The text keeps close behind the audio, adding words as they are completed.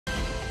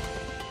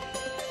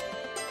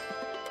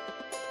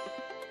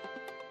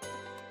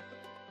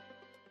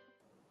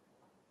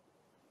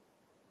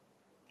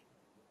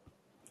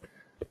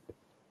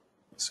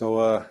First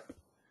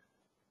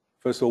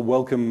of all,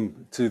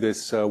 welcome to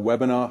this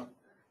webinar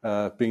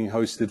being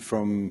hosted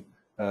from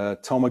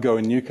Tomago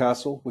in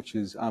Newcastle, which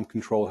is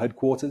Ampcontrol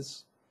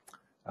headquarters.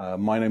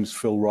 My name is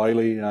Phil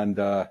Riley, and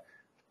the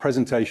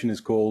presentation is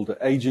called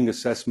Aging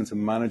Assessment and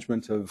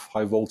Management of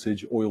High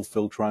Voltage Oil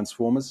Filled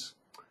Transformers.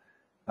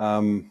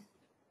 So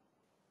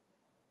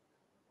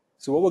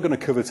what we're going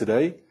to cover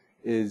today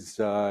is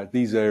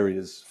these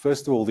areas.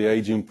 First of all, the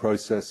aging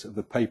process of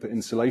the paper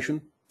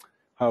insulation,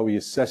 how we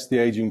assess the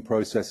aging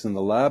process in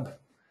the lab,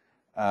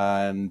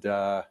 and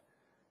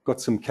got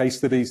some case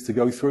studies to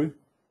go through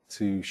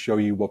to show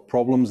you what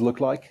problems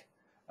look like.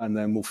 And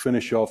then we'll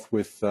finish off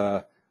with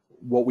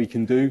what we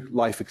can do,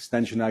 life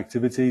extension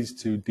activities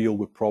to deal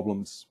with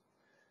problems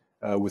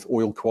with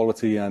oil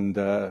quality and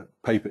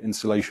paper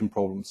insulation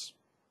problems.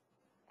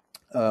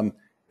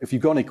 If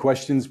you've got any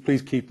questions,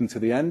 please keep them to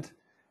the end.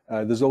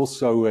 There's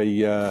also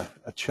a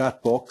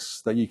chat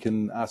box that you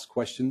can ask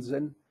questions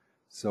in.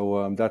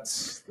 So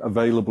that's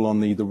available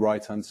on the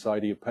right-hand side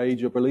of your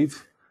page, I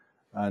believe.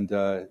 And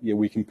yeah,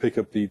 we can pick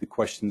up the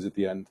questions at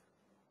the end.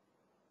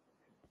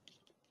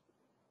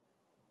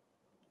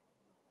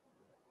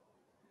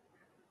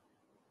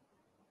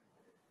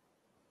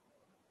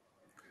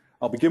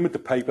 I'll begin with the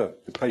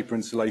paper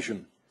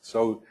insulation.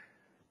 So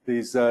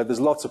there's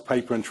lots of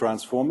paper in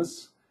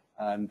transformers,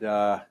 and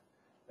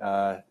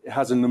it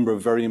has a number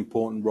of very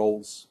important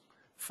roles.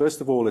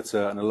 First of all, it's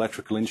an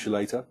electrical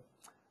insulator.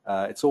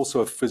 It's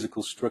also a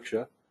physical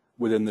structure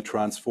within the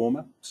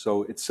transformer.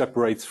 So it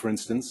separates, for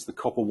instance, the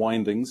copper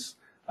windings,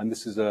 and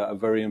this is a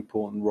very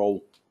important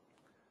role.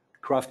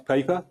 Kraft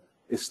paper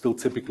is still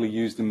typically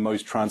used in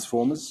most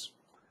transformers.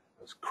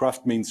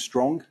 Kraft means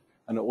strong,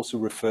 and it also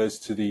refers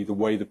to the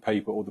way the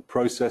paper, or the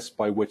process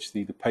by which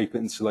the paper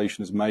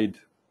insulation is made.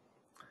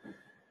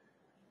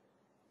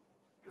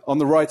 On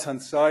the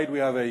right-hand side, we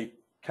have a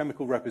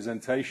chemical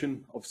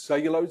representation of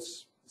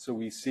cellulose. So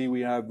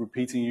we have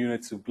repeating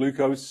units of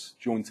glucose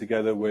joined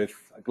together with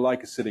a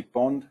glycosidic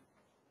bond.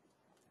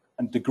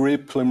 And degree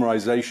of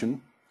polymerization,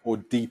 or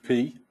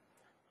DP,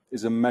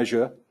 is a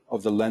measure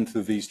of the length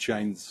of these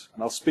chains.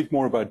 And I'll speak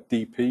more about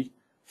DP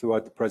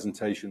throughout the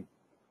presentation.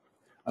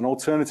 An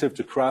alternative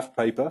to kraft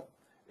paper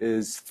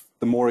is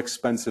the more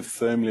expensive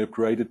thermally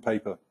upgraded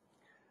paper.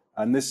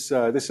 And this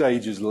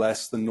ages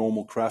less than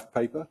normal kraft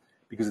paper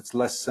because it's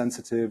less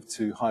sensitive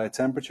to higher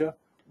temperature,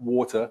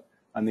 water,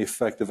 and the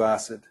effect of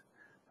acid.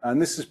 And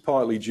this is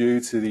partly due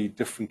to the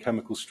different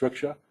chemical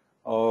structure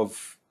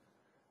of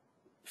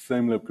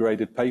thermally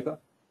upgraded paper,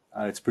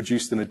 and it's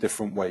produced in a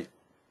different way.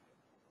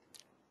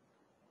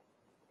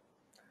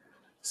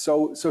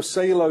 So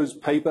cellulose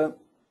paper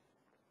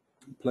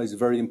plays a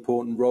very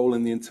important role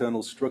in the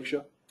internal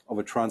structure of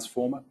a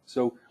transformer.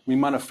 So we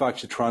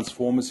manufacture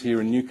transformers here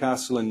in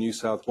Newcastle in New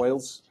South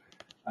Wales,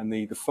 and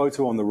the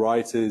photo on the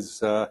right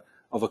is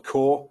of a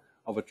core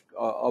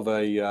of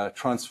a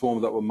transformer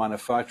that we're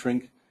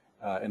manufacturing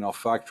in our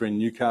factory in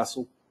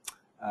Newcastle.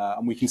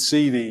 And we can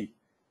see the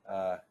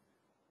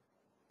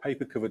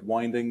paper-covered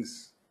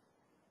windings,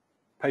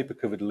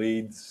 paper-covered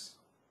leads,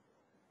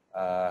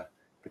 the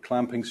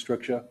clamping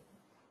structure,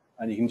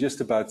 and you can just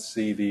about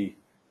see the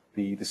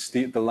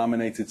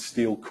laminated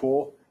steel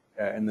core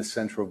in the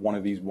center of one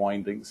of these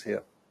windings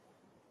here.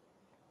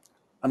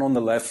 And on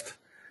the left,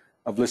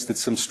 I've listed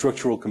some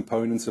structural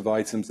components of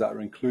items that are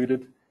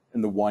included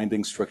in the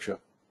winding structure.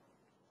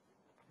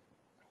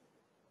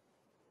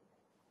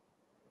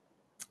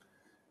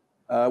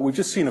 We've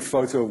just seen a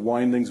photo of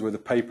windings where the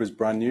paper is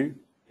brand new.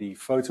 The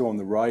photo on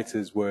the right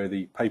is where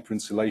the paper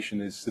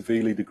insulation is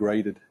severely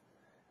degraded.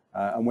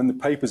 And when the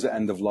paper's at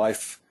end of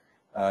life,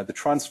 the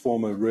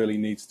transformer really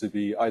needs to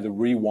be either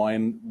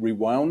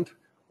rewound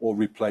or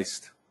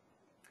replaced.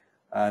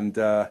 And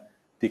the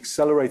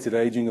accelerated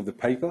aging of the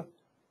paper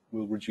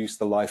will reduce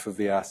the life of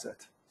the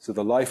asset. So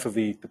the life of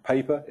the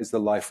paper is the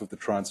life of the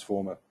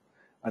transformer.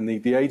 And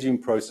the aging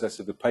process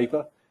of the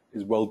paper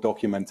is well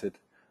documented.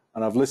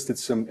 And I've listed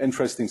some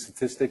interesting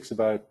statistics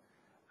about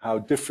how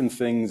different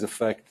things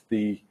affect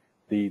the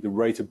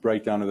rate of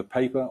breakdown of the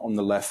paper on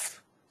the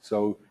left.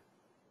 So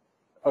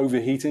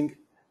overheating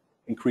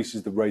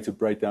increases the rate of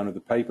breakdown of the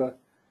paper.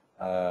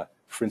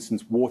 For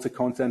instance, water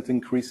content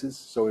increases.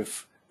 So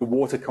if the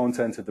water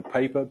content of the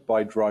paper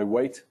by dry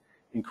weight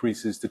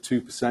increases to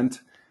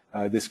 2%,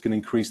 this can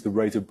increase the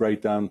rate of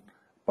breakdown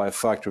by a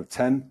factor of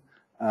 10.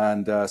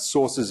 And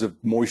sources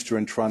of moisture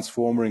in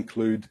transformer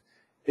include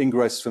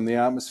ingress from the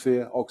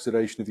atmosphere,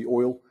 oxidation of the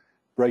oil,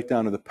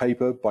 breakdown of the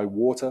paper by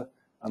water,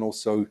 and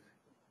also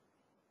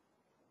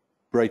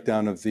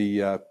breakdown of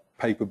the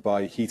paper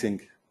by heating.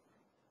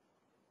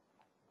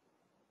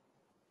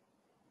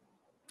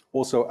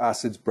 Also,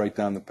 acids break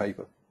down the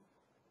paper.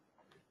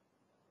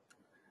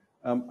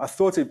 I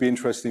thought it'd be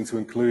interesting to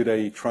include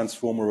a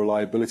transformer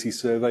reliability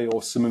survey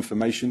or some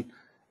information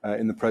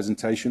in the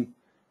presentation.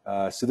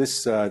 So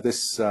this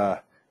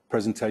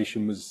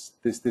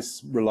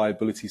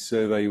reliability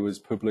survey was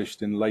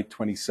published in late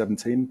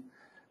 2017,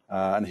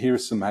 and here are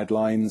some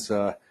headlines.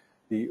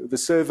 The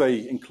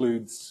survey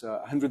includes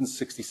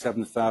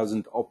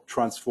 167,000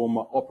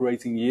 transformer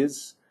operating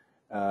years.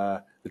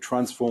 The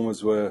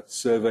transformers were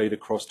surveyed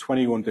across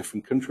 21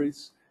 different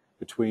countries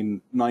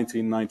between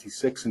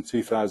 1996 and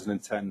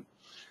 2010.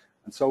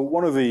 And so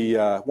one of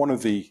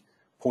the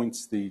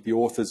points the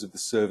authors of the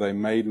survey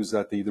made was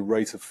that the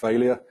rate of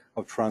failure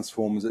of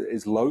transformers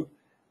is low,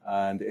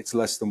 and it's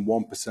less than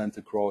 1%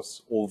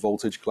 across all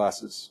voltage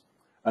classes.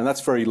 And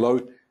that's very low,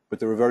 but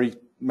there are very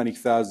many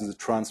thousands of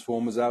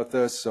transformers out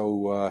there,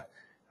 so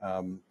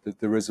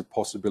there is a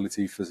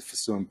possibility for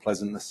some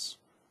unpleasantness.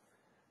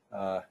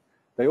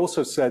 They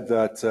also said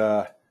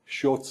that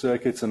short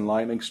circuits and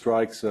lightning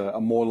strikes are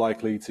more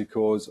likely to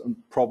cause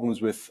problems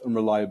with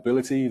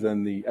unreliability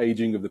than the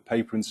aging of the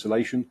paper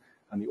insulation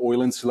and the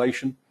oil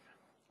insulation.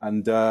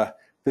 And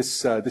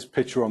this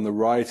picture on the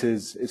right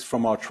is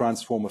from our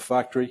transformer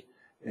factory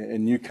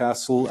in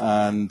Newcastle,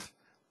 and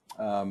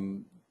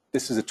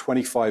this is a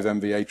 25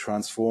 MVA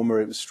transformer.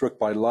 It was struck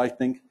by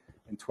lightning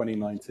in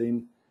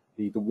 2019.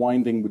 The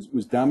winding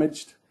was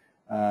damaged,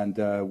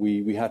 and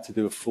we had to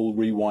do a full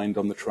rewind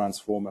on the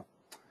transformer.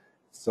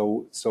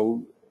 So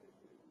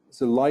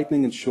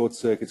lightning and short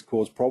circuits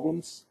cause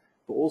problems,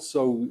 but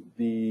also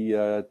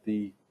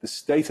the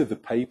state of the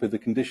paper, the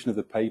condition of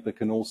the paper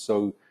can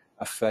also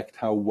affect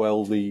how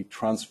well the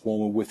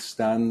transformer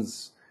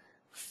withstands,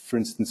 for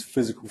instance,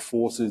 physical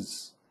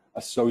forces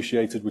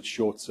associated with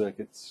short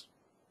circuits.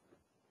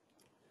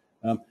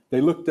 They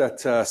looked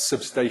at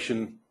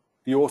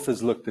the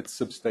authors looked at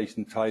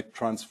substation type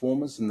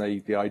transformers, and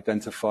they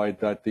identified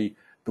that the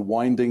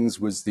windings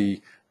was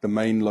the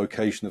main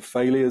location of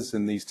failures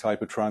in these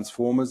type of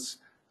transformers,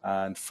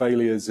 and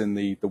failures in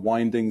the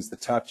windings, the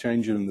tap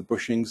changer and the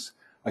bushings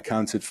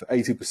accounted for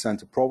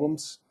 80% of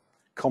problems.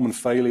 Common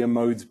failure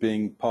modes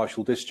being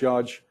partial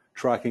discharge,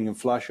 tracking and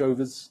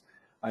flashovers.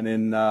 And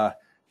in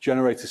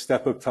generator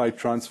step-up type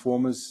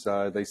transformers,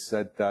 they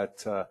said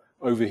that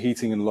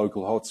overheating and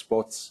local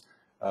hotspots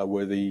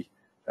were the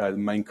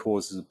main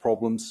causes of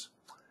problems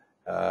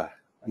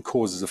and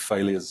causes of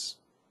failures.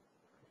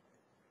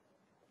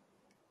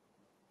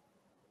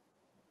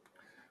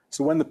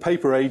 So when the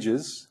paper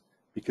ages,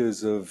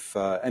 because of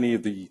any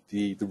of the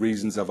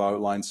reasons I've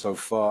outlined so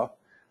far,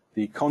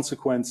 the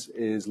consequence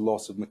is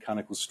loss of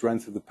mechanical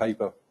strength of the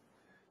paper.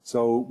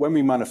 So when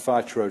we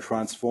manufacture a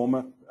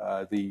transformer,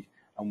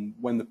 and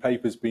when the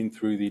paper's been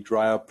through the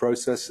dry-out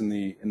process in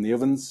the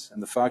ovens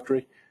in the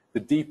factory, the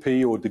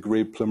DP, or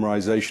degree of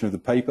polymerization of the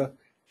paper,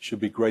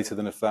 should be greater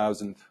than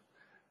 1,000.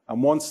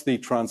 And once the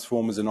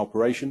transformer's in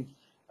operation,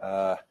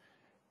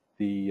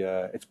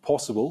 it's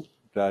possible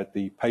that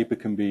the paper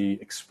can be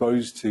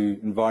exposed to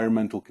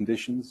environmental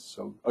conditions,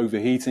 so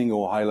overheating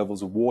or high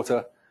levels of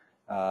water,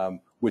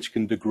 which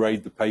can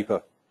degrade the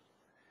paper.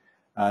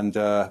 And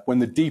when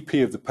the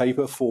DP of the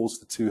paper falls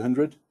to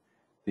 200,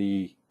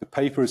 the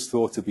paper is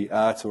thought to be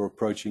at or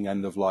approaching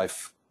end of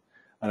life.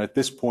 And at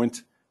this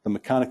point, the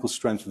mechanical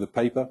strength of the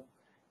paper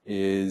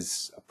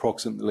is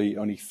approximately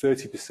only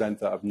 30%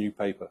 that of new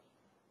paper.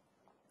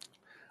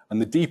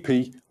 And the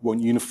DP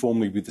won't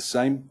uniformly be the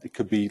same. It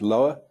could be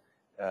lower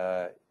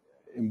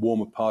in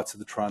warmer parts of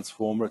the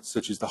transformer,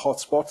 such as the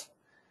hotspot.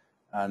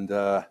 And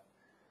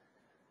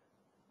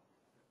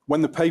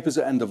when the paper's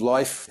at end of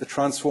life, the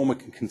transformer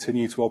can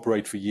continue to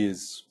operate for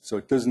years. So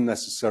it doesn't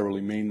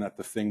necessarily mean that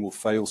the thing will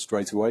fail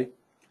straight away.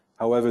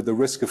 However, the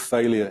risk of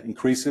failure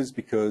increases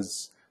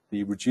because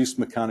the reduced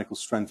mechanical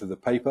strength of the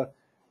paper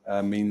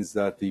means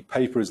that the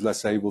paper is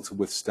less able to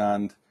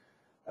withstand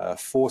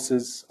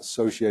forces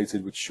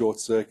associated with short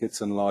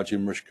circuits and large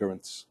inrush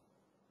currents.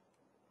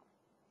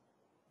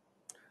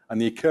 And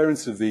the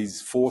occurrence of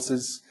these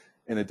forces,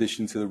 in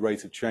addition to the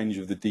rate of change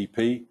of the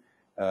DP,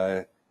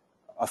 are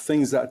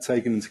things that are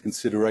taken into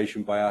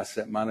consideration by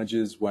asset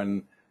managers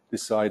when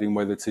deciding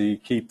whether to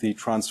keep the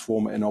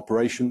transformer in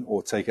operation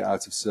or take it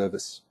out of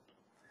service.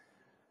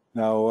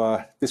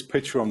 Now, this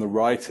picture on the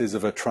right is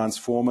of a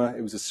transformer.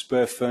 It was a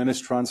spare furnace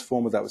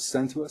transformer that was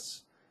sent to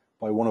us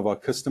by one of our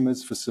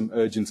customers for some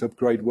urgent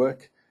upgrade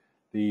work.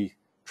 The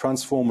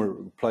transformer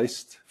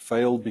replaced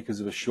failed because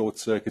of a short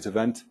circuit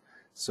event,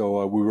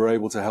 so we were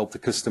able to help the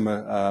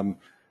customer.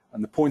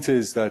 And the point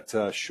is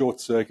that short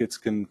circuits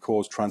can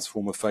cause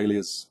transformer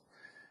failures.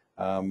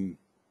 A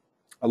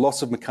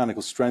loss of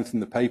mechanical strength in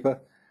the paper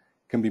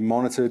can be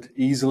monitored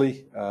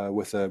easily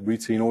with a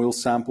routine oil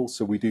sample,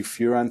 so we do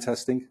furan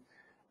testing.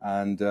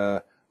 And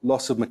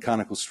loss of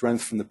mechanical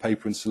strength from the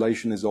paper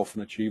insulation is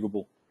often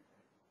achievable.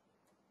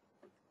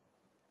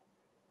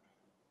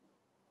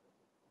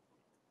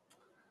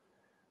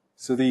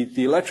 So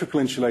the electrical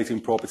insulating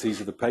properties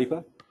of the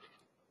paper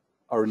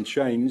are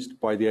unchanged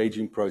by the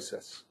aging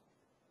process.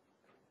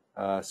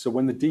 So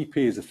when the DP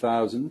is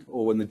 1,000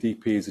 or when the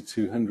DP is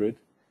 200,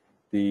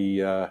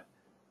 the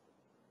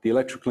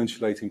electrical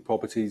insulating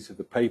properties of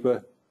the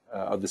paper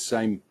are the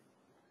same.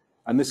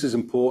 And this is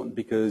important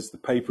because the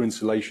paper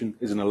insulation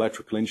is an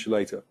electrical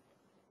insulator.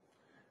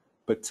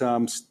 But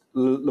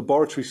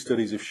laboratory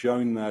studies have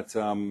shown that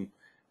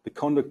the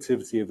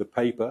conductivity of the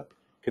paper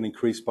can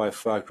increase by a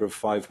factor of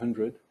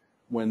 500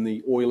 when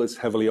the oil is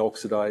heavily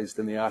oxidized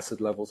and the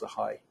acid levels are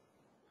high.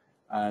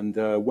 And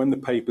when the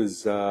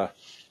paper's, if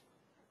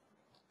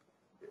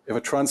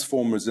a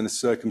transformer is in a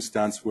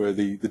circumstance where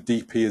the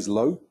DP is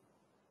low,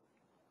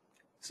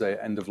 say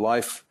end of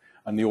life,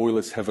 and the oil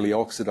is heavily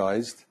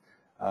oxidized,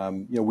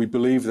 we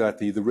believe that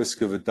the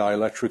risk of a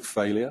dielectric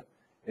failure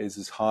is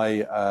as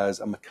high as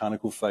a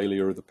mechanical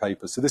failure of the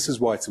paper. So this is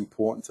why it's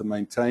important to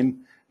maintain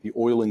the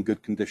oil in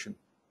good condition.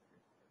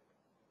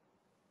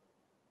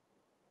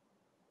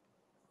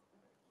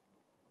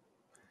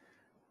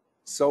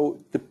 So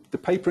the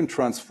paper in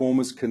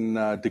transformers can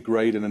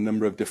degrade in a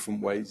number of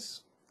different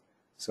ways.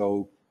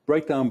 So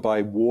breakdown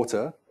by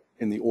water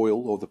in the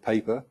oil or the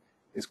paper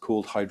is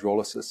called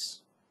hydrolysis.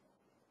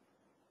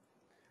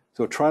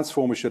 So a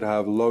transformer should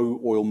have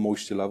low oil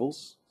moisture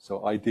levels,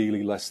 so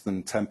ideally less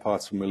than 10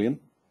 parts per million.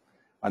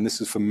 And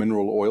this is for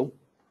mineral oil.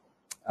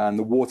 And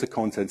the water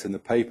content in the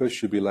paper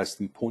should be less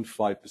than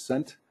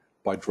 0.5%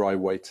 by dry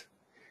weight.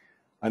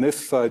 And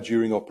if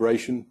during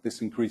operation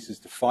this increases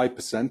to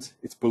 5%,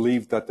 it's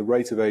believed that the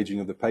rate of aging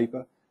of the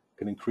paper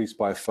can increase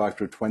by a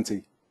factor of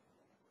 20.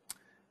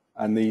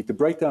 And the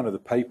breakdown of the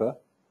paper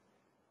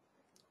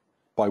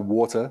by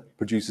water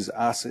produces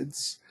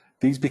acids.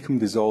 These become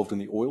dissolved in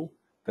the oil.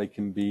 They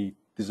can be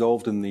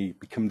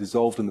become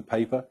dissolved in the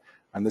paper,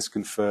 and this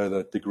can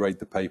further degrade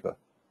the paper.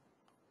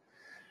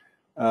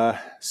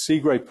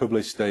 Seagrave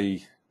published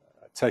a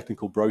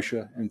technical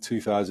brochure in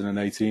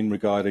 2018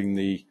 regarding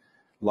the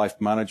life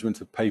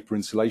management of paper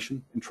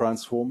insulation in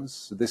transformers.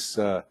 So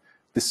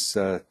this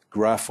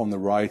graph on the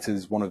right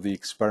is one of the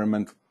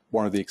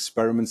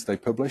experiments they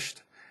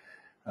published,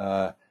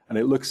 and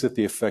it looks at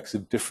the effects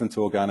of different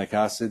organic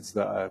acids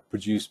that are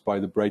produced by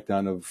the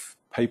breakdown of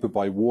paper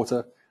by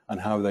water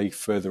and how they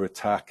further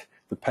attack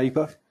the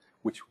paper,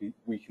 which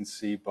we can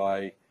see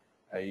by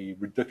a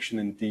reduction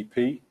in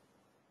DP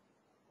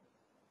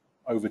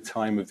over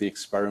time of the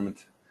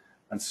experiment.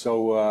 And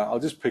so I'll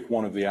just pick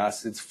one of the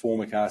acids,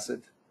 formic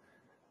acid.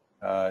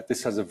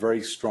 This has a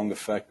very strong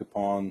effect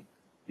upon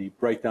the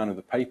breakdown of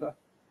the paper,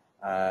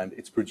 and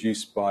it's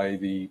produced by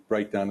the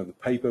breakdown of the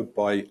paper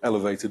by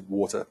elevated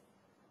water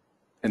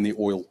in the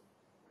oil.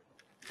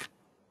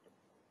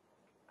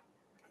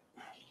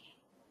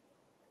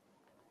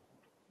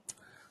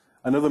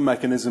 Another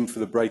mechanism for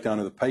the breakdown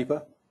of the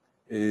paper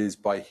is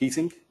by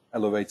heating,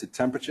 elevated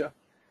temperature,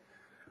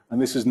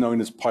 and this is known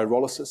as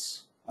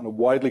pyrolysis. And a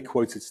widely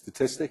quoted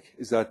statistic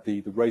is that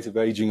the rate of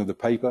aging of the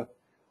paper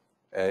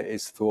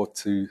is thought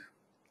to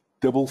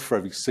double for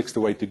every 6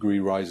 to 8 degree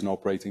rise in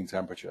operating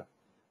temperature.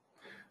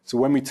 So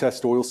when we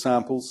test oil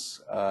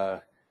samples,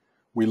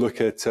 we look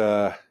at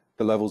the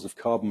levels of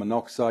carbon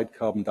monoxide,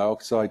 carbon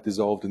dioxide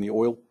dissolved in the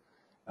oil.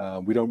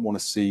 We don't want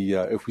to see,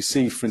 if we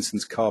see, for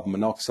instance, carbon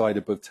monoxide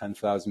above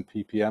 10,000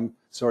 ppm,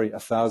 sorry,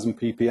 1,000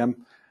 ppm,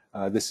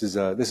 this is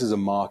a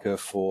marker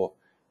for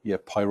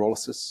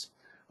pyrolysis.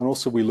 And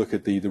also we look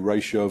at the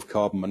ratio of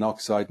carbon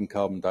monoxide and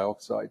carbon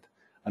dioxide.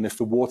 And if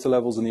the water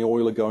levels in the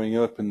oil are going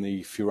up and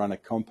the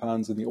furanic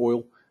compounds in the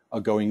oil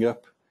are going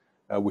up,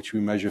 which we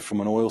measure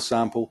from an oil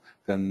sample,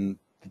 then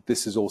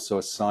this is also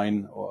a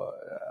sign or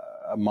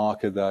a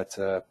marker that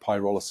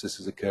pyrolysis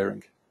is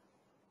occurring.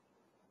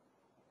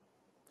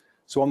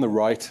 So on the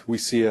right, we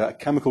see a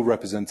chemical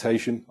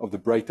representation of the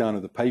breakdown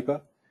of the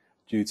paper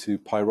due to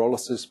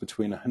pyrolysis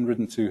between 100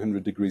 and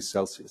 200 degrees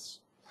Celsius.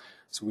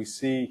 So we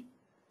see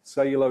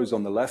cellulose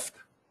on the left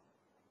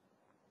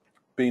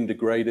being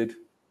degraded,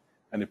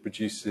 and it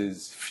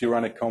produces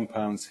furanic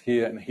compounds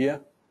here and here.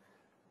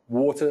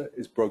 Water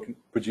is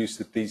produced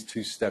at these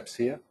two steps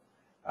here,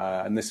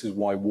 and this is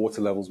why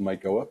water levels may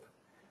go up.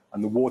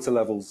 And the water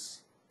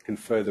levels can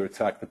further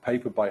attack the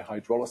paper by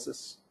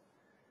hydrolysis.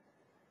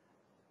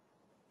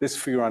 This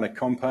furanic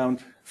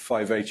compound,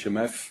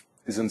 5-HMF,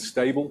 is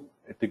unstable.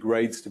 It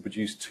degrades to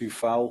produce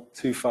 2-Fal.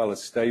 2-Fal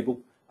is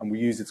stable, and we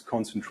use its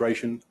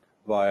concentration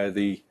via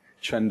the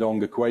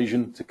Chendong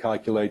equation to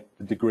calculate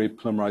the degree of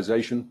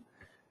polymerization.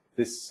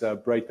 This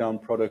breakdown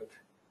product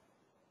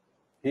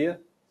here,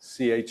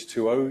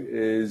 CH2O,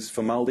 is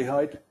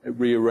formaldehyde. It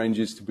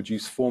rearranges to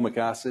produce formic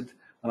acid,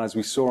 and as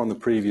we saw on the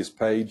previous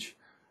page,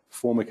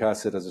 formic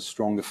acid has a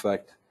strong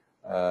effect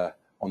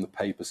on the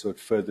paper, so it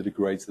further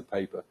degrades the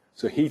paper.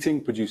 So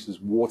heating produces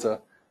water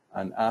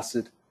and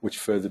acid, which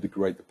further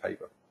degrade the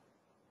paper.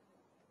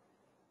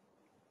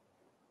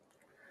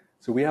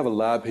 So we have a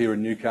lab here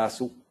in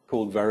Newcastle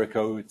called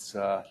Verico. It's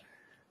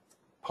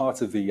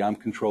part of the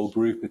Ampcontrol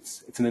group.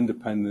 It's an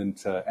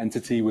independent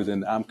entity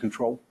within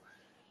Ampcontrol,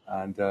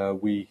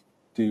 and we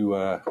do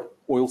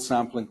oil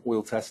sampling,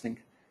 oil testing,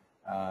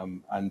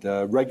 and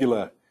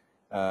regular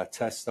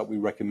tests that we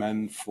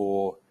recommend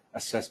for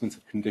assessment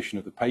of condition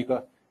of the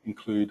paper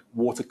include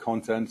water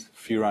content,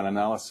 furan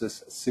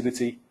analysis,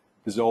 acidity,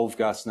 dissolved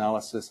gas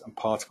analysis, and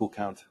particle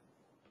count.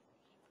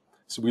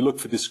 So we look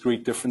for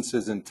discrete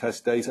differences in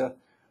test data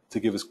to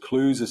give us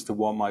clues as to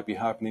what might be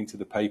happening to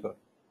the paper.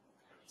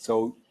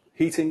 So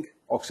heating,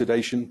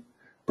 oxidation,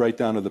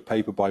 breakdown of the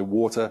paper by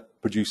water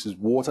produces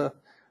water,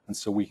 and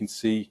so we can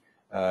see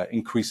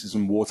increases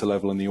in water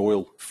level in the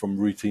oil from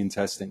routine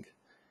testing.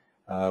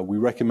 We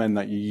recommend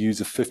that you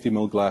use a 50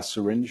 ml glass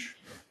syringe.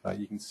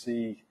 You can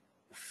see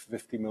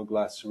 50 ml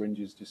glass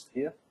syringes just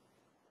here.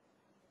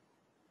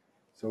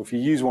 So if you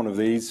use one of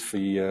these for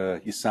your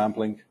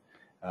sampling,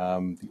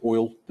 the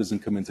oil doesn't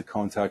come into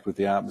contact with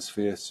the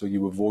atmosphere, so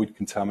you avoid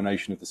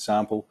contamination of the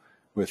sample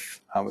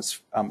with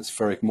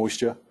atmospheric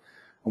moisture.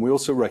 And we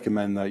also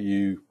recommend that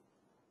you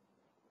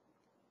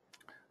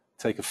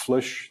take a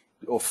flush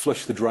or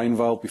flush the drain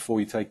valve before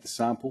you take the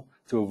sample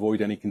to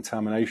avoid any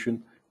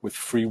contamination with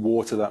free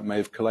water that may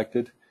have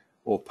collected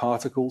or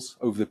particles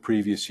over the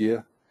previous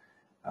year.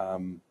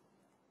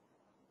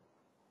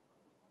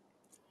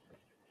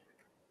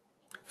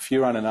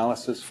 Furan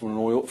analysis from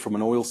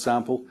an oil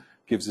sample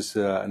gives us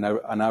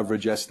an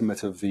average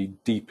estimate of the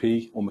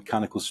DP or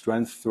mechanical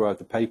strength throughout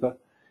the paper.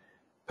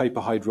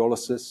 Paper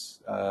hydrolysis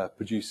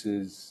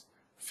produces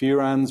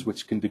furans,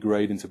 which can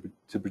degrade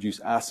to produce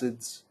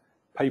acids.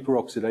 Paper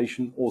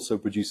oxidation also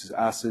produces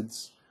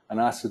acids. An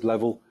acid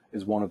level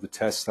is one of the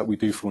tests that we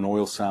do for an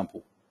oil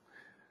sample.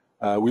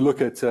 We look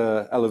at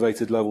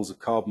elevated levels of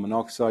carbon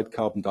monoxide,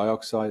 carbon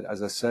dioxide,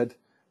 as I said,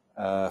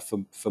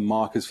 for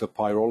markers for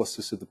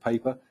pyrolysis of the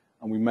paper,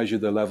 and we measure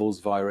the levels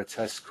via a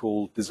test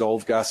called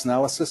dissolved gas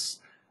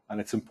analysis.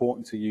 And it's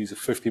important to use a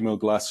 50 ml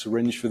glass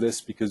syringe for this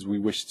because we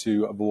wish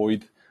to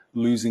avoid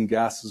losing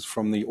gases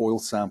from the oil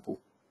sample.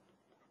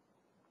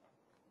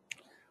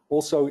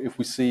 Also, if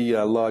we see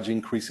large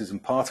increases in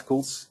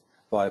particles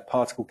via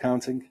particle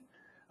counting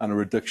and a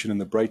reduction in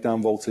the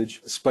breakdown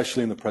voltage,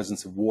 especially in the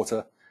presence of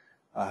water,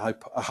 a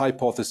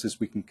hypothesis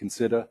we can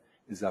consider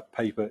is that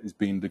paper is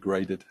being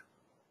degraded.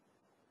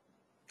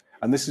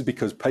 And this is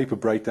because paper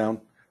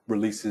breakdown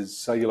releases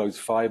cellulose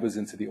fibers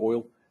into the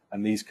oil,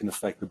 and these can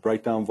affect the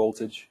breakdown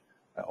voltage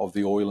of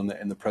the oil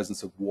in the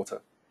presence of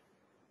water.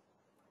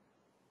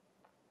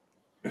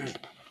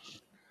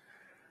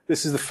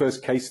 This is the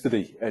first case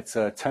study. It's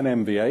a 10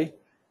 MVA,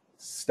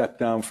 stepped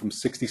down from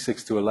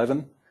 66 to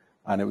 11,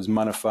 and it was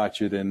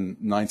manufactured in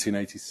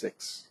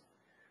 1986.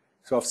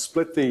 So I've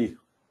split the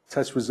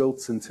test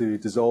results into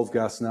dissolved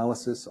gas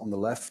analysis on the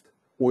left,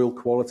 oil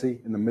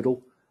quality in the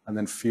middle, and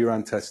then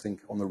furan testing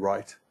on the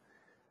right.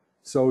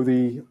 So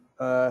the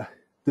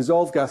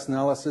dissolved gas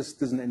analysis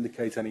doesn't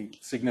indicate any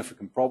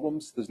significant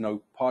problems. There's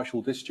no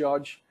partial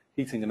discharge,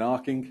 heating and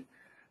arcing.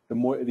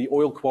 The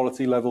oil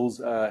quality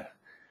levels,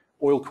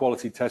 oil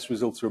quality test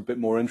results are a bit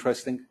more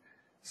interesting.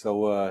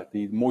 So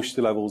the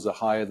moisture levels are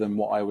higher than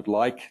what I would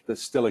like. They're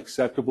still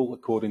acceptable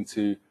according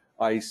to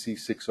IEC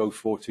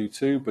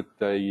 60422, but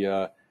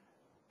they're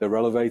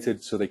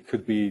elevated, so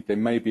they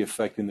may be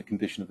affecting the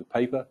condition of the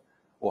paper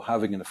or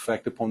having an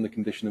effect upon the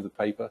condition of the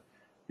paper.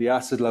 The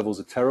acid levels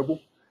are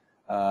terrible,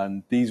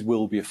 and these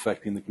will be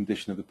affecting the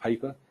condition of the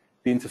paper.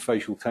 The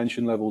interfacial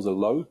tension levels are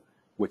low,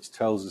 which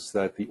tells us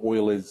that the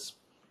oil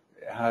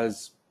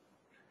has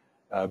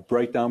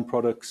breakdown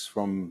products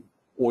from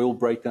oil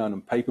breakdown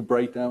and paper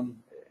breakdown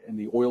in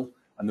the oil,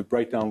 and the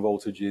breakdown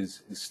voltage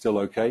is still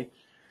okay.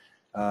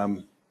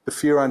 The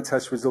furan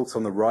test results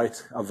on the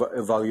right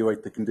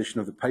evaluate the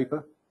condition of the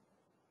paper.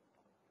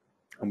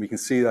 And we can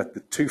see that the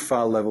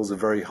 2-file levels are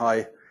very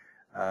high,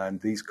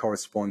 and these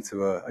correspond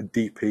to a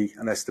DP,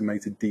 an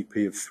estimated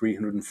DP of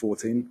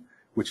 314,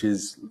 which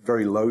is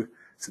very low.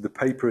 So the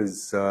paper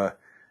is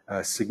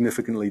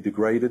significantly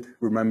degraded.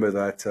 Remember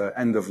that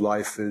end of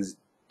life is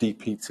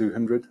DP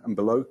 200 and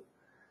below.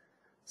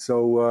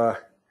 So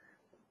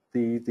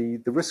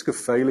the risk of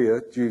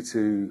failure due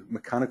to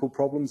mechanical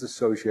problems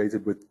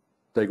associated with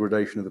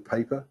degradation of the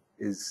paper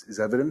is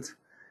evident.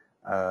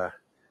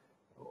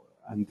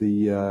 And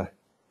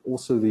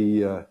also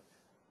the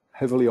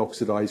heavily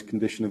oxidized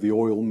condition of the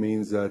oil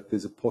means that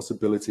there's a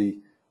possibility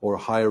or a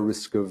higher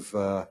risk of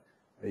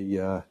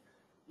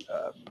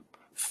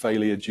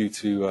failure due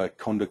to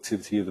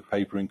conductivity of the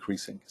paper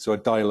increasing. So a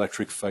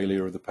dielectric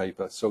failure of the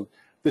paper. So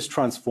this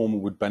transformer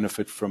would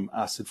benefit from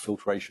acid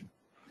filtration.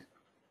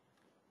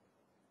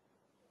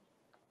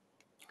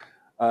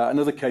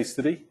 Another case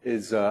study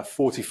is a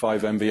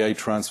 45 MVA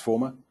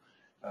transformer,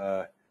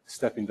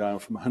 stepping down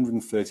from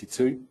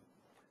 132,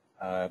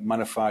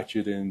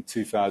 manufactured in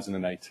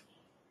 2008.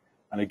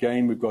 And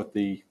again, we've got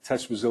the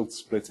test results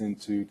split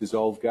into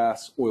dissolved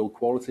gas, oil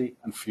quality,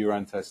 and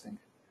furan testing.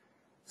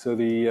 So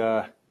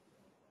the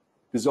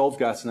dissolved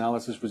gas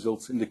analysis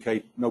results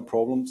indicate no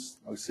problems,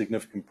 no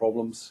significant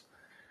problems,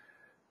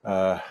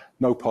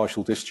 no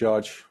partial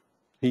discharge,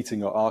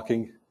 heating or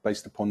arcing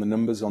based upon the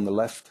numbers on the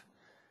left.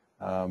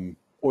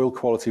 Oil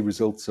quality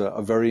results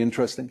are very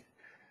interesting.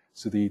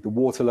 So the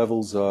water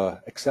levels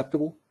are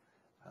acceptable,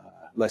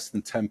 less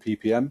than 10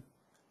 ppm.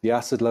 The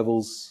acid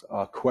levels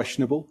are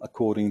questionable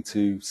according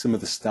to some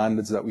of the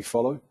standards that we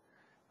follow.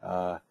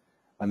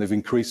 And they've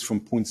increased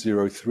from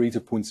 0.03 to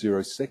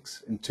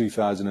 0.06 in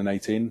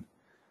 2018.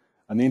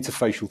 And the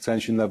interfacial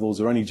tension levels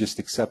are only just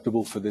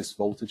acceptable for this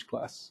voltage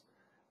class.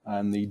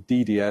 And the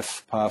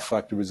DDF power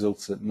factor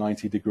results at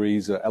 90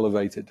 degrees are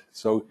elevated.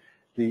 So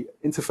the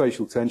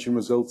interfacial tension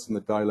results and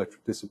the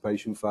dielectric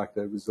dissipation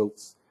factor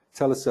results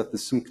tell us that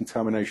there's some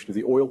contamination of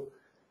the oil,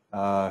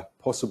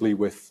 possibly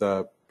with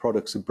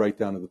products of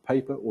breakdown of the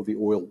paper or the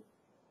oil.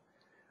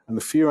 And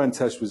the fear end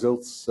test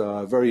results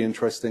are very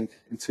interesting.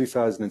 In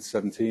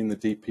 2017, the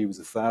DP was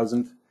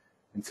 1,000.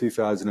 In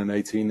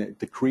 2018, it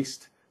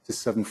decreased to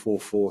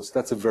 744. So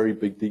that's a very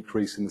big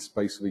decrease in the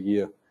space of a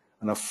year.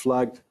 And I've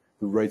flagged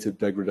the rate of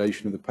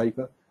degradation of the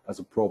paper as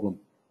a problem.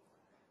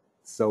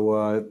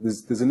 So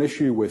there's an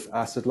issue with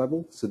acid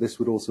level. So this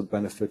would also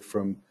benefit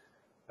from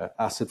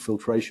acid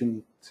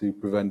filtration to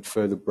prevent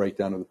further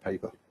breakdown of the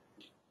paper.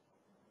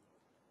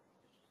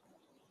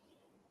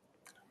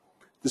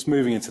 Just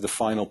moving into the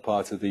final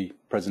part of the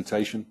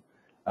presentation,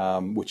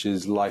 which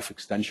is life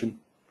extension.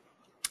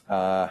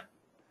 The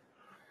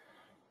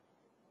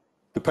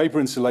paper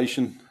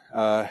insulation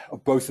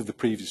of both of the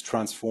previous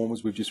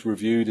transformers we've just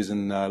reviewed is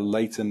in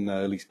late and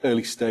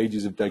early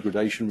stages of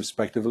degradation,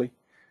 respectively.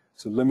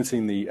 So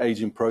limiting the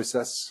aging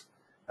process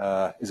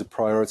is a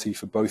priority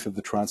for both of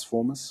the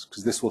transformers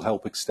because this will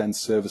help extend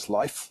service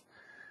life.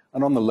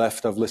 And on the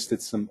left, I've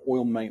listed some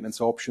oil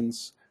maintenance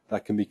options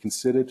that can be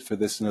considered for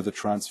this and other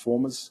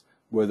transformers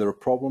where there are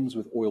problems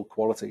with oil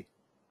quality.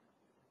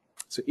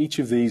 So each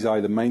of these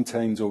either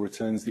maintains or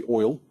returns the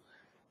oil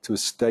to a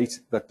state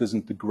that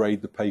doesn't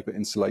degrade the paper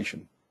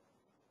insulation.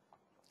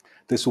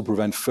 This will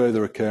prevent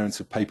further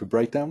occurrence of paper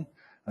breakdown,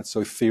 and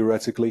so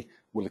theoretically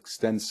will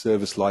extend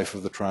service life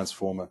of the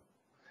transformer.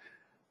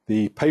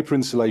 The paper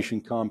insulation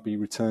can't be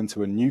returned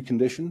to a new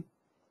condition,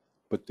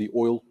 but the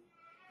oil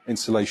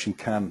insulation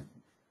can.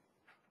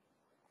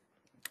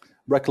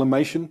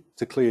 Reclamation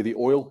to clear the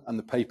oil and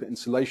the paper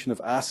insulation of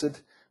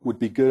acid would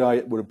be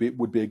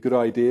a good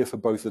idea for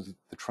both of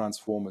the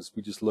transformers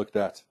we just looked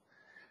at.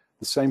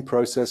 The same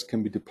process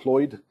can be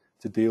deployed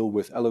to deal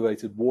with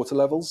elevated water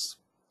levels.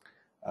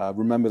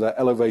 Remember that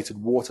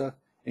elevated water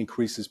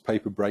increases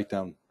paper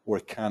breakdown, or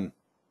it can.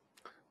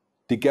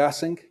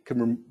 Degassing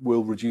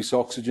will reduce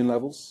oxygen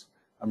levels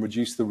and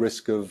reduce the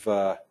risk of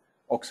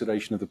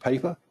oxidation of the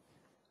paper.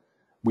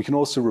 We can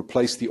also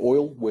replace the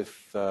oil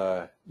with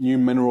new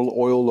mineral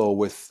oil or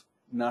with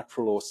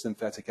natural or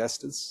synthetic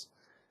esters.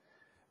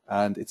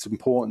 And it's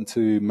important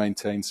to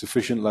maintain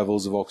sufficient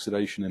levels of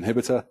oxidation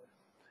inhibitor,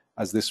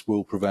 as this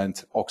will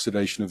prevent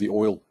oxidation of the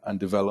oil and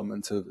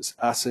development of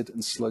acid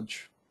and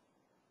sludge.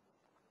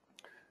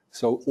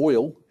 So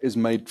oil is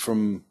made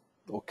from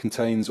or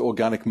contains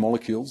organic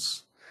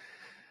molecules.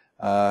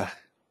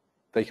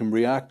 They can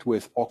react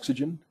with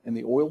oxygen in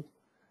the oil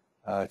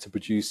to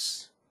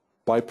produce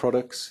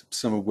byproducts,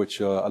 some of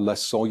which are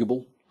less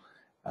soluble.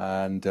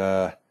 And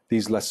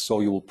these less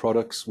soluble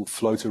products will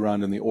float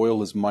around in the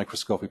oil as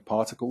microscopic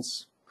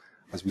particles,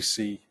 as we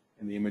see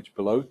in the image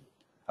below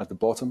at the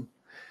bottom.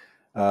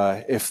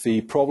 If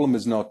the problem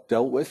is not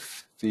dealt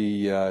with,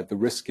 the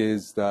risk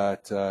is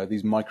that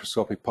these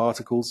microscopic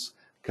particles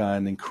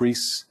can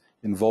increase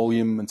in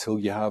volume until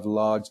you have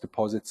large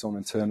deposits on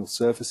internal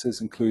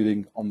surfaces,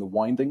 including on the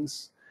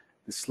windings.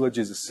 The sludge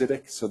is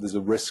acidic, so there's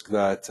a risk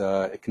that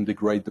it can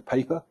degrade the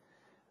paper.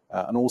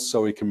 And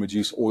also it can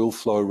reduce oil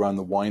flow around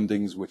the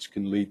windings, which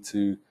can lead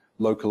to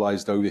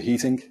localized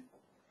overheating,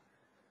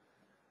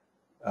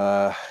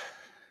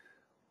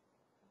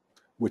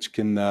 which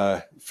can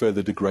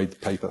further degrade the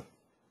paper.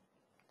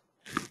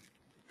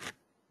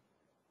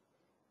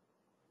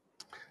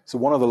 So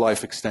one of the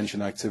life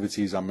extension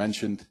activities I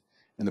mentioned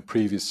in the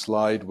previous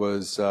slide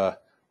was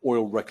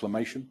oil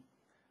reclamation.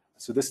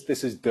 So this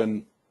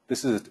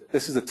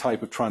is a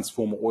type of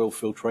transformer oil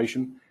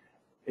filtration.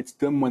 It's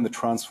done when the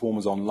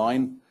transformer's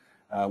online.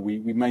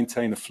 We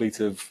maintain a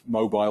fleet of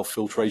mobile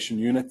filtration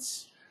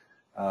units.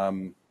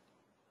 And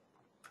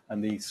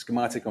the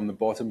schematic on the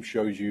bottom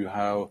shows you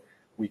how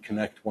we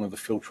connect one of the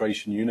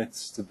filtration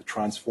units to the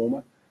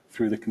transformer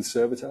through the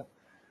conservator.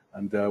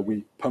 And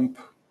we pump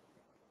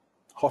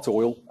hot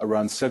oil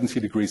around 70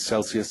 degrees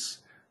Celsius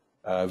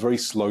very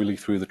slowly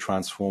through the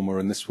transformer,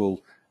 and this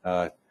will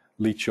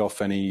leach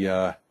off any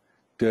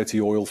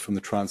dirty oil from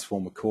the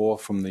transformer core,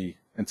 from the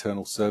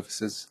internal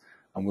surfaces,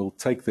 and we'll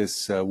take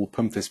this, we'll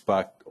pump this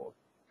back,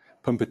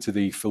 pump it to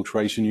the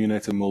filtration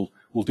unit, and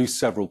we'll do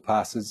several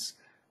passes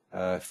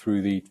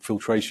through the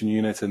filtration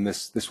unit, and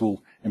this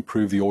will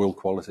improve the oil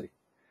quality.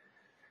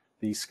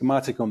 The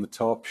schematic on the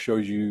top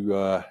shows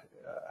you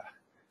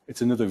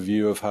it's another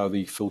view of how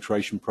the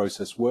filtration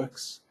process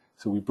works.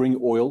 So we bring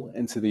oil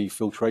into the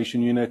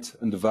filtration unit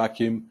under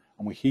vacuum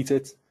and we heat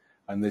it,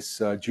 and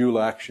this dual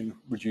action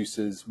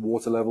reduces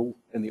water level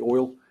in the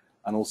oil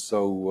and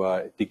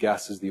also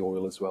degasses the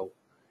oil as well.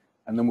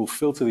 And then we'll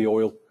filter the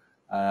oil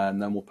and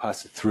then we'll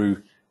pass it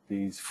through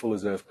these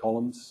Fuller's Earth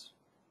columns.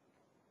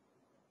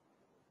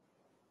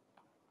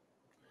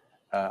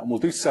 And we'll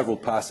do several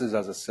passes.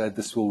 As I said,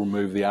 this will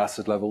remove the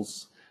acid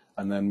levels,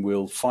 and then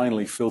we'll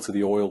finally filter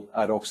the oil,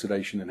 add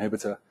oxidation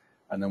inhibitor,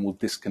 and then we'll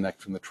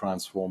disconnect from the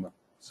transformer.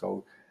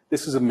 So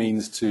this is a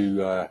means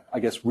to, I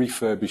guess,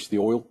 refurbish the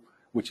oil,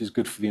 which is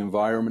good for the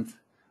environment.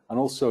 And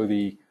also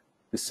the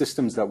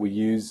systems that we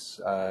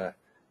use,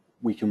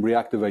 we can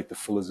reactivate the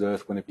Fuller's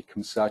Earth when it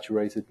becomes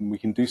saturated, and we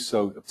can do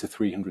so up to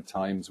 300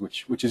 times,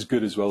 which is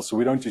good as well. So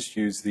we don't just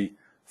use the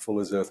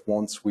Fuller's Earth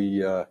once,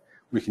 we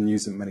can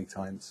use it many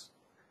times.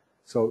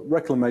 So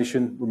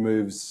reclamation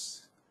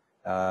removes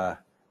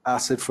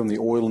acid from the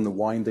oil and the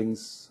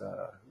windings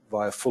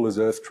via Fuller's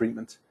Earth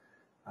treatment,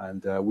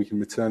 and we can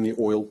return the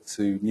oil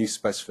to new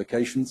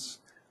specifications,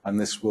 and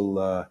this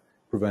will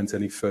prevent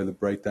any further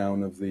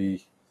breakdown of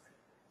the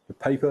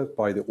paper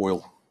by the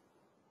oil.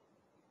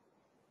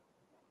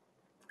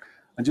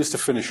 And just to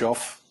finish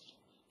off,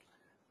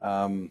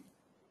 over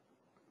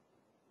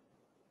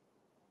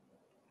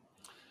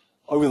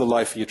the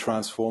life of your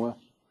transformer,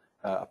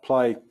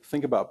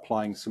 think about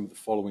applying some of the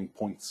following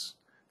points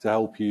to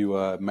help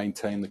you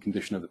maintain the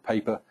condition of the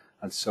paper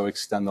and so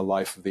extend the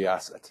life of the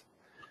asset.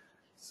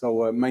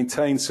 So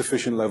maintain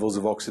sufficient levels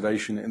of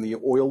oxidation in the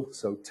oil.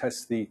 So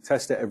test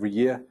it every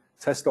year.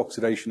 Test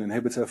oxidation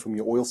inhibitor from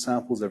your oil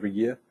samples every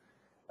year.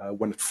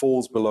 When it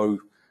falls below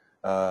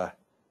a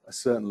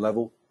certain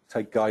level,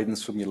 take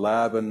guidance from your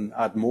lab and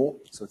add more.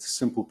 So it's a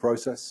simple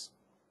process.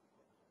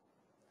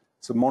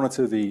 So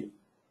monitor the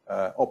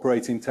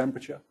operating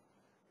temperature.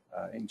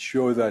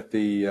 Ensure that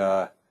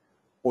the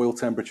oil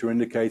temperature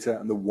indicator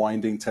and the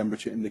winding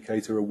temperature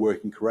indicator are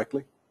working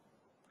correctly.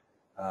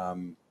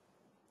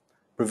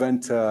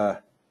 Prevent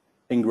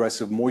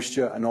ingress of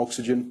moisture and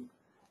oxygen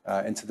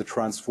into the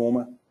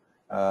transformer.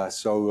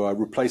 So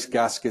replace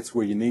gaskets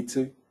where you need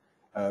to.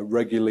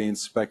 Regularly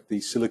inspect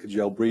the silica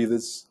gel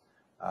breathers.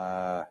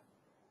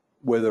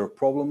 Where there are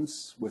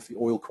problems with the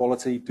oil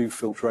quality, do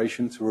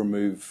filtration to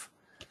remove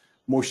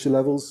moisture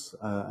levels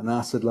and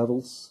acid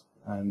levels.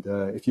 And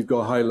if you've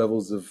got high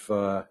levels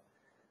of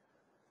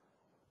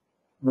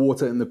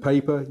water in the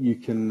paper, you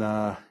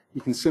can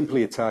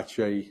simply attach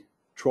a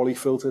trolley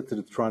filter to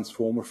the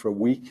transformer for a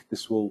week.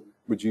 This will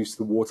reduce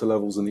the water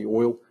levels in the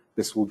oil.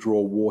 This will draw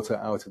water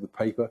out of the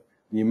paper.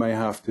 And you may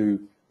have to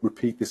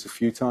repeat this a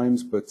few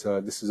times, but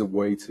this is a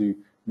way to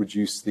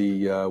reduce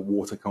the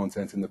water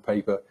content in the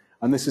paper.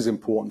 And this is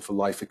important for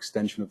life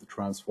extension of the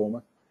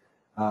transformer.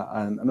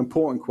 And an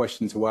important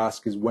question to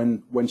ask is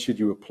when should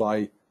you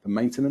apply the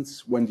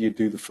maintenance? When do you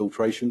do the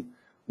filtration?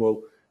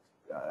 Well,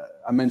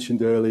 I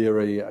mentioned earlier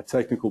a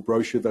technical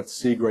brochure that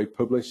Seagrave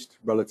published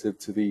relative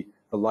to the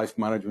life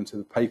management of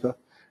the paper.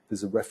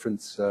 There's a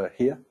reference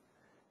here.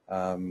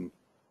 I've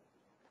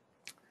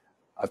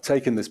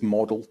taken this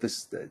model.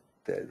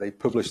 They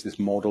published this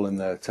model in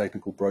their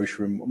technical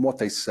brochure, and what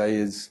they say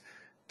is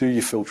do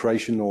your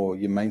filtration or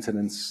your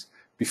maintenance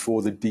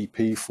before the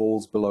DP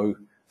falls below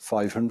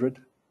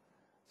 500.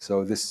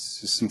 So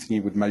this is something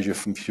you would measure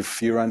from your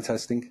furan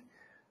testing.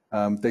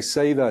 They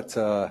say that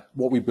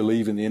what we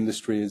believe in the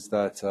industry is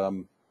that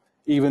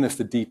even if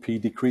the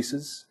DP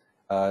decreases,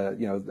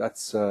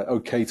 that's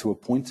okay to a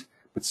point,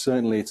 but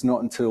certainly it's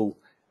not until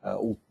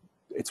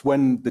it's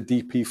when the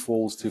DP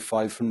falls to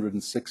 500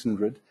 and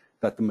 600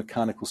 that the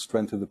mechanical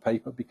strength of the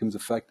paper becomes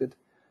affected.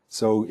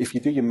 So if you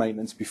do your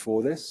maintenance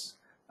before this,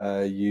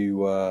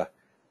 you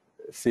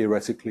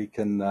theoretically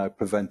can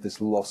prevent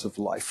this loss of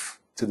life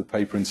to the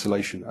paper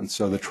insulation and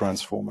so the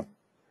transformer.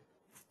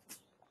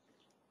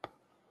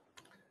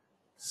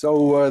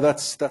 So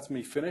that's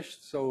me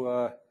finished.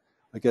 So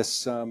I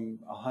guess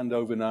I'll hand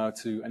over now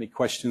to any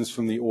questions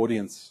from the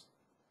audience.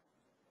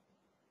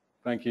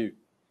 Thank you.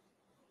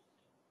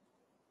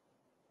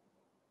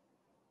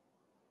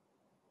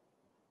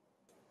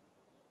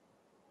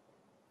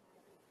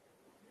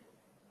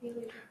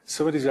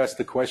 Somebody's asked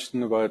the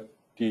question about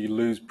do you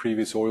lose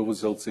previous oil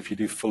results if you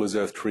do Fuller's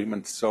Earth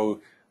treatment? So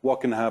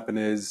what can happen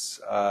is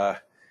the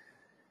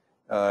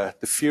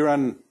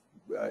furan,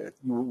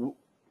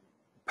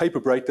 paper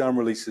breakdown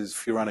releases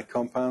furanic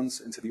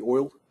compounds into the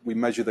oil. We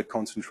measure the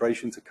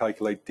concentration to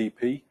calculate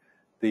DP.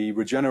 The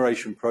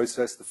regeneration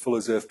process, the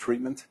Fuller's Earth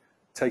treatment,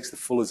 takes the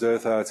Fuller's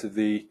Earth out of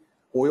the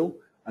oil.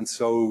 And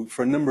so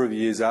for a number of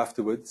years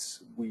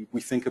afterwards,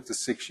 we think up to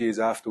 6 years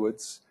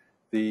afterwards,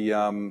 the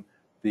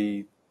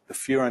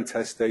furan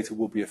test data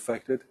will be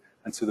affected.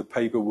 And so the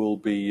paper will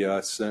be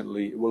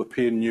it will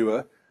appear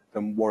newer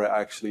than what it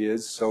actually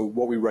is. So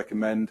what we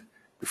recommend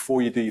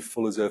before you do your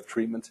Fuller's Earth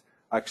treatment,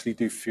 actually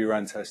do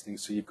furan testing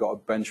so you've got a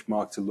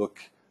benchmark to look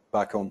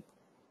back on.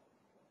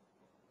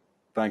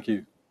 Thank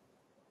you.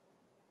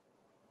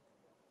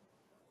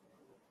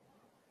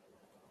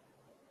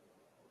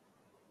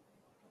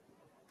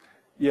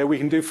 Yeah, we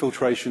can do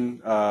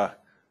filtration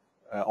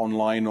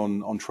online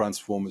on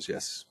transformers,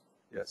 yes.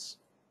 Yes.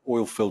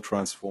 Oil filled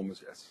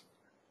transformers, yes.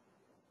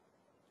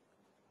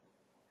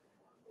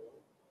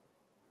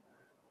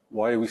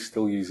 Why are we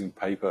still using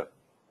paper?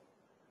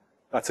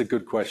 That's a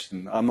good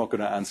question. I'm not going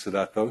to answer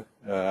that, though.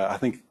 I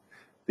think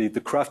the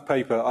kraft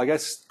paper, I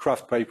guess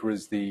kraft paper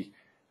is the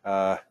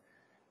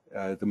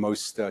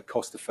most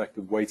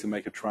cost-effective way to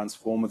make a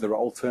transformer. There are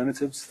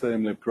alternatives,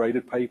 thermally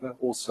upgraded paper,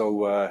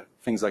 also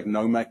things like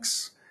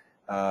Nomex,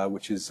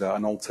 which is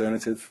an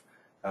alternative,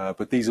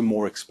 but these are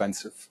more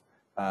expensive.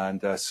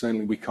 And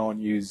certainly we can't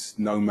use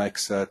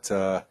Nomex at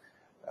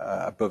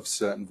above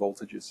certain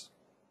voltages.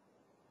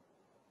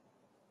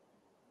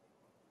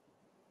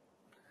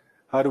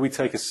 How do we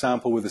take a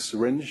sample with a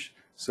syringe?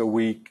 So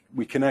we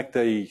connect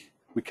the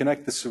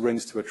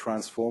syringe to a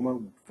transformer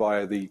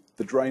via the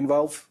drain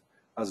valve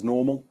as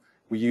normal.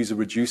 We use a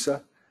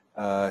reducer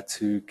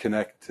to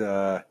connect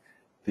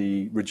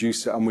the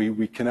reducer, and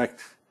we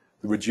connect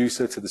the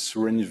reducer to the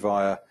syringe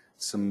via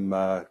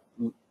some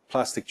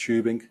plastic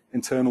tubing,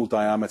 internal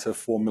diameter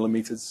 4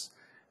 millimeters.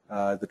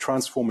 The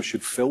transformer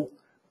should fill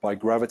by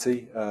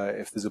gravity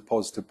if there's a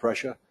positive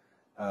pressure,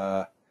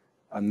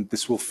 and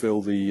this will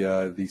fill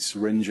the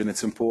syringe. And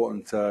it's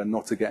important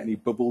not to get any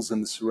bubbles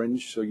in the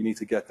syringe, so you need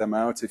to get them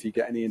out if you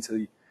get any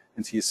into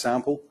your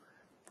sample.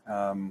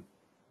 And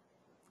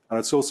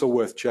it's also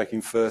worth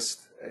checking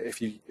first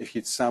if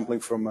you're sampling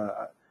from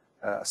a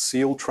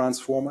sealed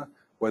transformer,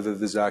 whether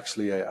there's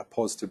actually a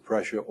positive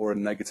pressure or a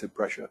negative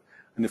pressure.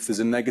 And if there's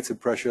a negative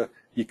pressure,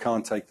 you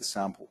can't take the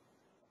sample.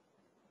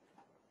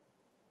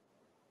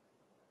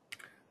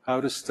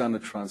 How does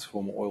standard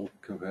transformer oil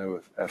compare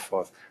with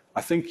FR?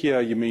 I think, yeah,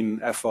 you mean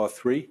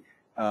FR3.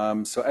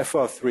 So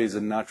FR3 is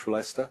a natural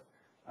ester.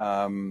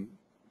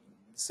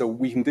 So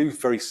we can do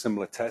very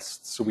similar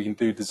tests. So we can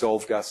do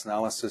dissolved gas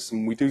analysis,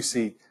 and we do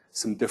see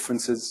some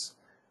differences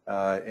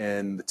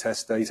in the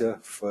test data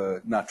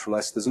for natural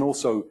esters and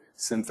also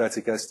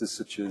synthetic esters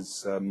such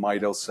as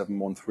Midel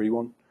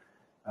 7131.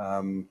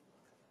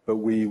 But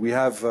we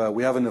have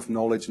enough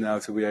knowledge now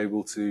to be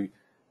able to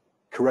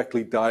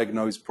correctly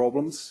diagnose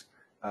problems,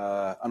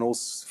 and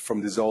also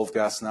from dissolved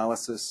gas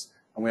analysis.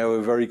 And we have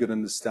a very good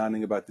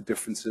understanding about the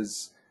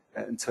differences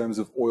in terms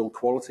of oil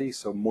quality,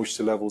 so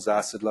moisture levels,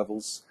 acid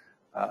levels,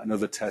 and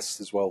other tests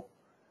as well.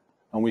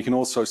 And we can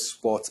also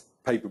spot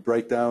paper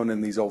breakdown in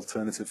these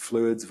alternative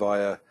fluids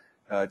via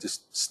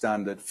just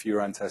standard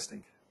furan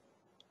testing.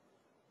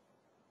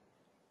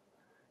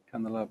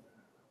 Can the lab?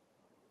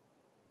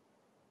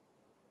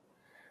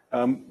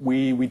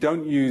 We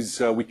don't use,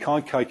 we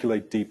can't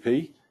calculate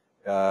DP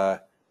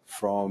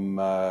from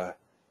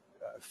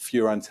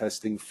furan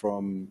testing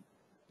from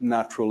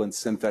natural and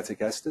synthetic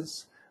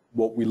esters.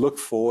 What we look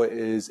for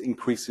is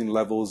increasing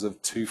levels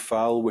of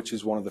 2-Phal, which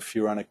is one of the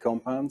furanic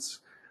compounds.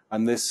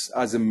 And this,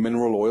 as a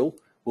mineral oil,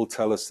 will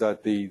tell us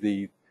that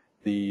the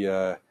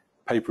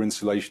paper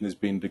insulation is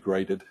being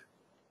degraded.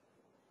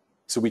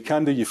 So we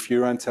can do your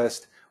furan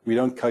test. We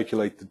don't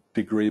calculate the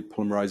degree of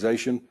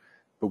polymerization,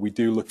 but we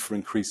do look for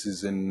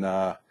increases in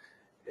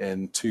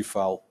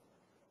 2-Phal.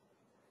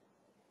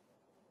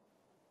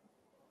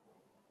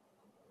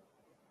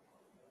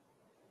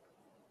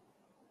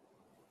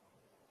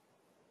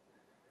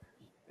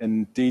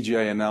 In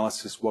DJ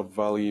analysis, what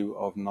value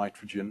of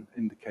nitrogen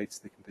indicates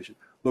the condition?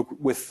 Look,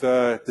 with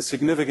the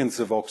significance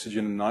of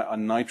oxygen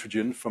and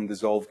nitrogen from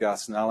dissolved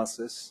gas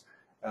analysis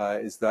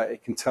is that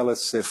it can tell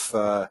us if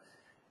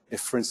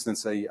for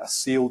instance, a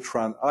sealed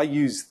I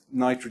use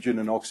nitrogen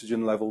and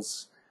oxygen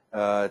levels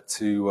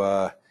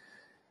to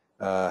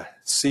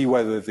see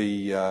whether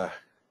the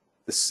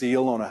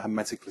seal on a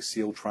hermetically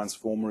sealed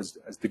transformer is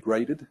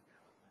degraded.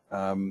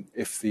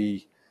 If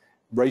the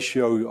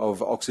ratio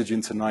of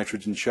oxygen to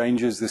nitrogen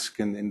changes, this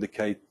can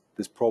indicate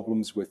there's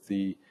problems with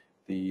the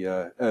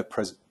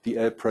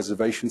air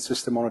preservation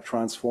system on a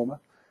transformer,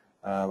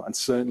 and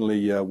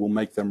certainly we'll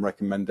make them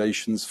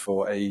recommendations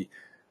for an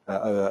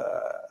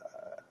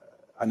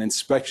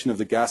inspection of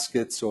the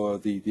gaskets or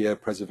the air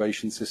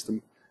preservation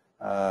system,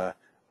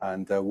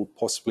 and we'll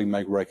possibly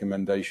make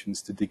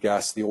recommendations to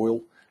degas the oil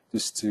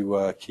just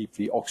to keep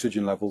the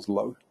oxygen levels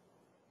low.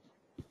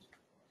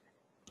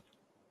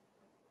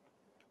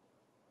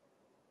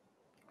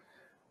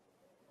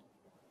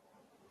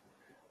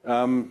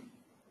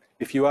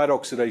 If you add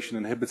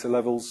oxidation inhibitor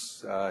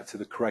levels to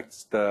the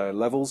correct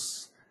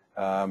levels,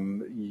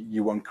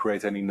 you won't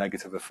create any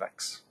negative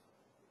effects.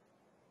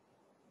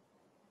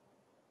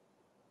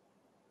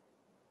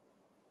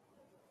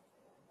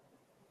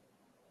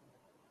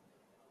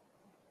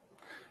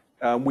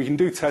 We can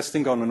do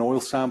testing on an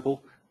oil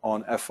sample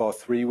on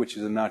FR3, which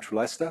is a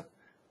natural ester,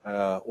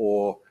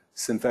 or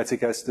synthetic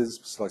esters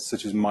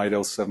such as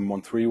Midel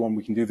 7131.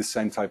 We can do the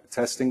same type of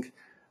testing.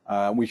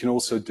 We can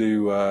also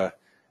do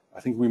I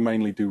think we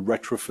mainly do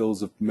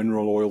retrofills of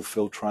mineral oil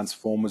filled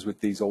transformers with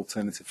these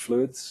alternative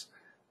fluids.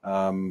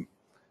 But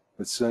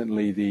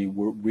certainly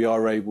we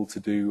are able to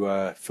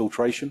do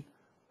filtration.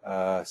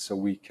 So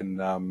we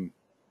can,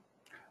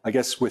 I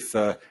guess with,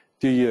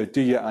 do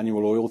your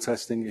annual oil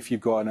testing. If you've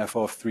got an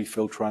FR3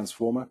 filled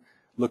transformer,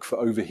 look for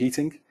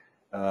overheating,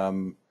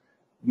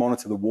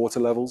 monitor the water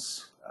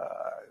levels,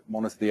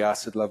 monitor the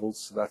acid levels,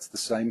 so that's the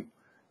same.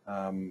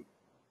 And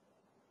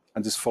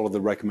just follow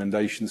the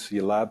recommendations for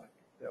your lab.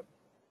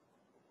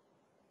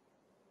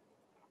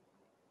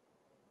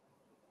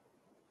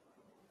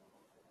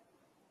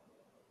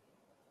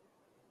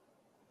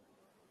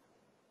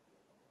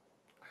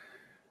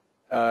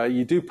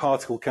 You do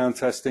particle count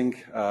testing.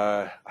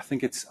 I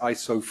think it's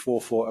ISO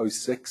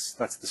 4406.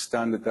 That's the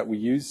standard that we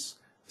use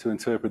to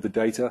interpret the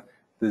data.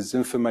 There's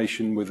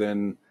information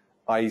within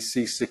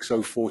IEC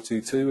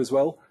 60422 as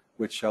well,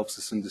 which helps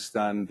us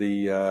understand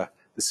the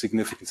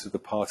significance of the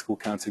particle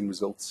counting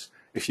results.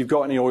 If you've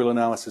got any oil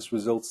analysis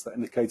results that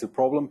indicate a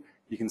problem,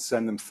 you can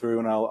send them through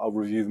and I'll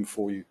review them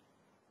for you.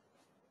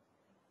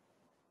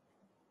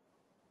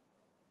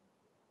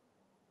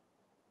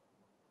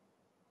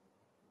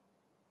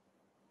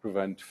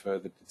 Prevent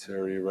further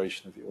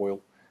deterioration of the oil.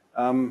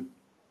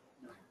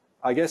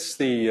 I guess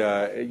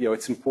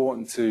it's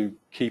important to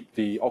keep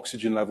the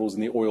oxygen levels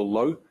in the oil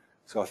low.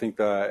 So I think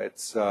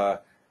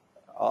that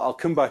I'll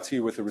come back to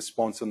you with a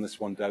response on this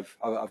one, Dev.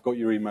 I've got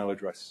your email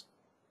address.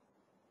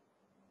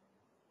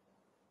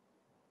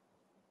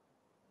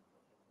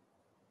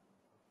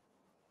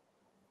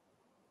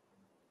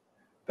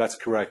 That's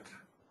correct.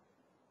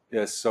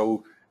 Yes,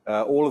 so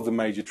all of the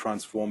major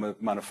transformer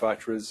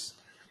manufacturers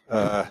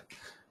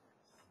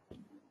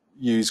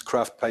use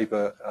kraft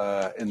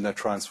paper in their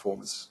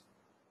transformers.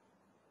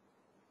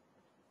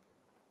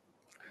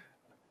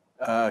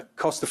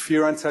 Cost of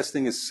furan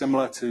testing is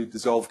similar to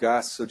dissolved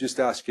gas, so just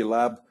ask your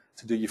lab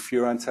to do your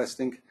furan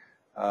testing.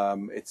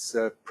 It's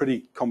a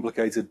pretty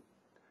complicated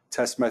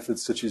test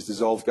methods such as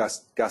dissolved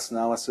gas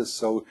analysis,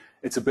 so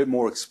it's a bit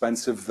more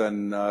expensive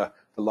than the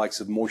likes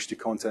of moisture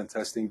content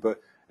testing,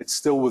 but it's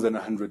still within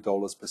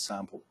 $100 per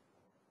sample.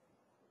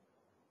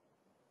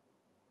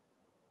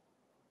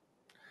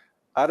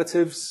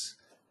 Additives,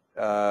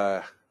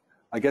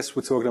 I guess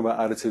we're talking about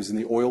additives in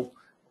the oil,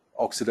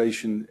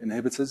 oxidation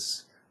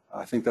inhibitors.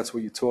 I think that's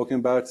what you're talking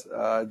about.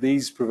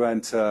 These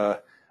prevent,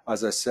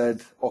 as I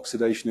said,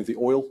 oxidation of the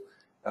oil,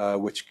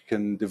 which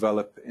can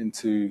develop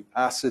into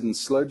acid and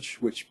sludge,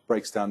 which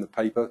breaks down the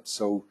paper.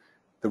 So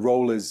the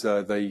role is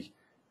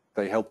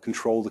they help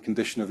control the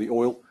condition of the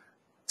oil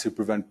to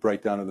prevent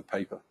breakdown of the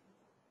paper.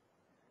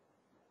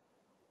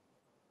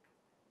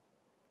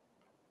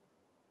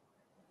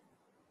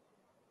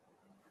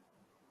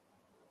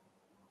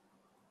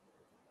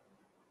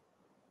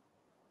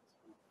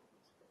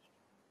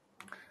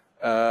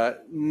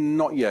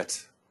 Not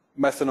yet.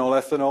 Methanol,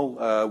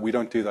 ethanol, we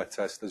don't do that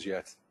test as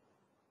yet.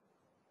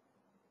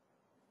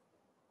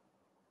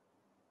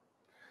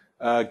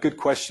 Good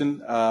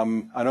question.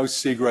 I know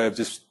Seagrave have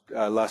just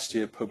last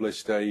year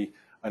published an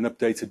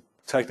updated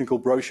technical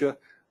brochure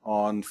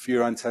on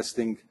furan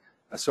testing,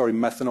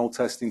 methanol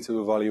testing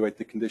to evaluate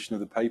the condition of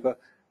the paper.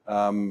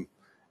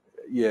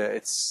 Yeah,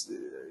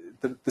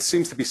 there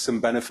seems to be some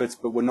benefits,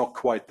 but we're not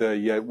quite there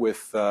yet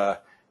with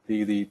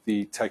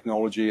the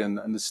technology and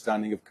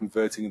understanding of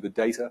converting the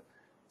data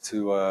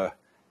to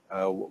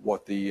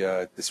what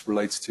this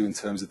relates to in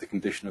terms of the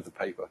condition of the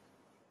paper.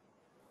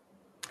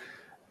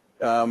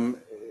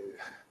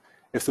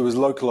 If there was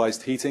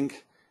localized heating,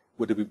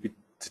 would it be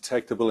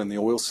detectable in the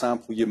oil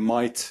sample? You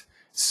might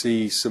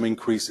see some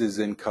increases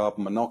in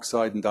carbon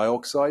monoxide and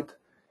dioxide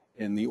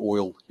in the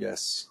oil,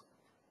 yes.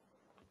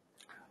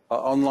 Are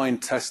online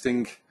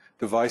testing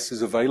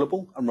devices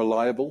available and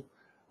reliable,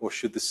 or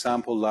should the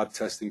sample lab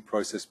testing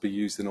process be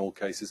used in all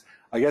cases?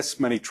 I guess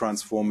many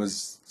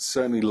transformers,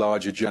 certainly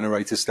larger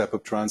generator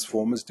step-up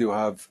transformers, do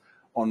have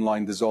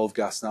online dissolved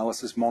gas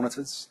analysis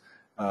monitors.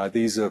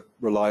 These are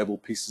reliable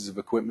pieces of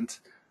equipment,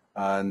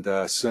 and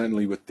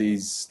certainly with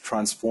these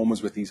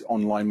transformers, with these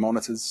online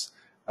monitors,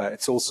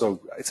 it's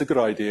a good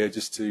idea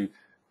just to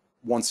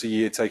once a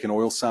year take an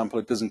oil sample.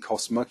 It doesn't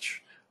cost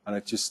much, and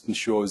it just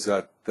ensures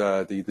that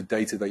the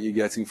data that you're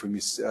getting from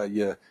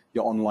your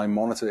online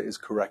monitor is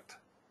correct.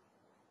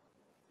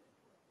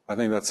 I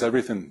think that's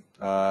everything.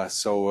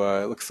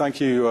 Look, thank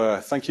you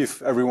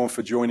everyone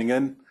for joining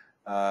in.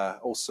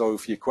 Also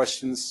for your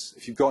questions.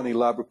 If you've got any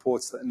lab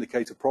reports that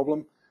indicate a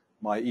problem,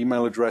 my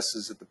email address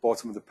is at the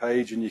bottom of the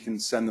page, and you can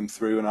send them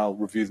through and I'll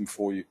review them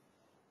for you.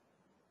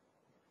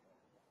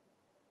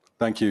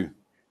 Thank you.